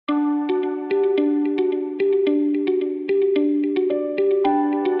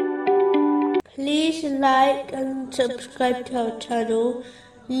like and subscribe to our channel.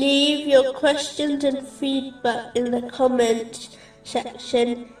 Leave your questions and feedback in the comments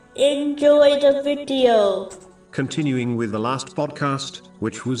section. Enjoy the video. Continuing with the last podcast,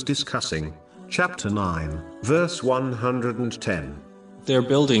 which was discussing chapter 9, verse 110. Their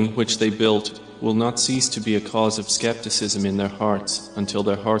building which they built will not cease to be a cause of skepticism in their hearts until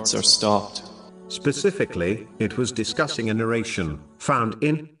their hearts are stopped. Specifically, it was discussing a narration found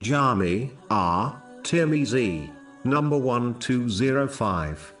in Jami' Tirmizi, number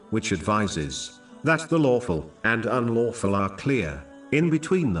 1205, which advises that the lawful and unlawful are clear. In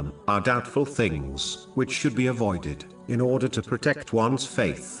between them are doubtful things which should be avoided in order to protect one's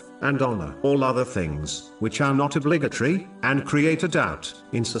faith and honor. All other things which are not obligatory and create a doubt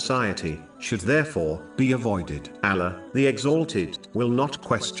in society should therefore be avoided. Allah, the Exalted, will not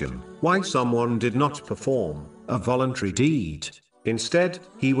question why someone did not perform a voluntary deed. Instead,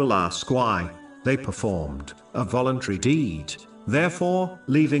 He will ask why they performed a voluntary deed. Therefore,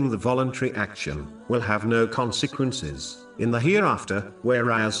 leaving the voluntary action will have no consequences in the hereafter,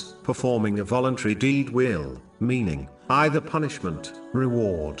 whereas performing a voluntary deed will, meaning either punishment,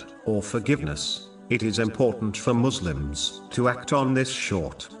 reward, or forgiveness. It is important for Muslims to act on this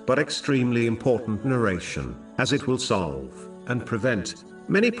short but extremely important narration, as it will solve and prevent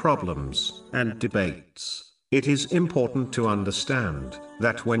many problems and debates. It is important to understand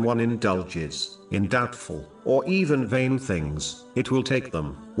that when one indulges in doubtful or even vain things, it will take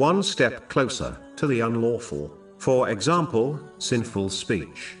them one step closer to the unlawful. For example, sinful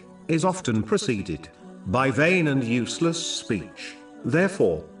speech is often preceded by vain and useless speech.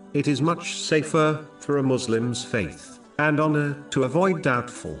 Therefore, it is much safer for a Muslim's faith and honor to avoid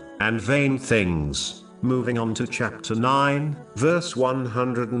doubtful and vain things. Moving on to chapter 9, verse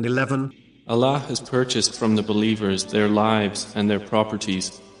 111. Allah has purchased from the believers their lives and their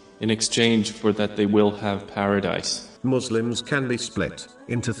properties in exchange for that they will have paradise. Muslims can be split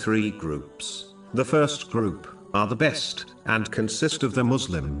into three groups. The first group are the best and consist of the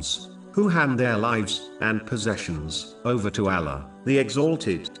Muslims who hand their lives and possessions over to Allah, the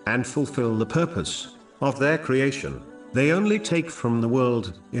Exalted, and fulfill the purpose of their creation. They only take from the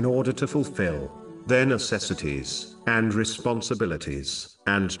world in order to fulfill their necessities and responsibilities,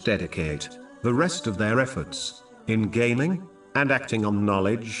 and dedicate the rest of their efforts in gaining and acting on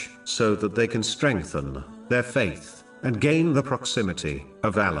knowledge so that they can strengthen their faith and gain the proximity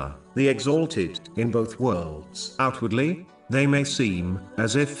of Allah, the Exalted, in both worlds. Outwardly, they may seem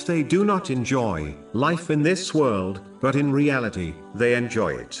as if they do not enjoy life in this world, but in reality, they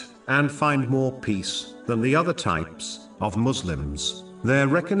enjoy it and find more peace than the other types of Muslims. Their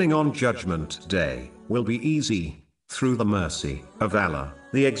reckoning on Judgment Day will be easy through the mercy of Allah,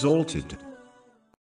 the Exalted.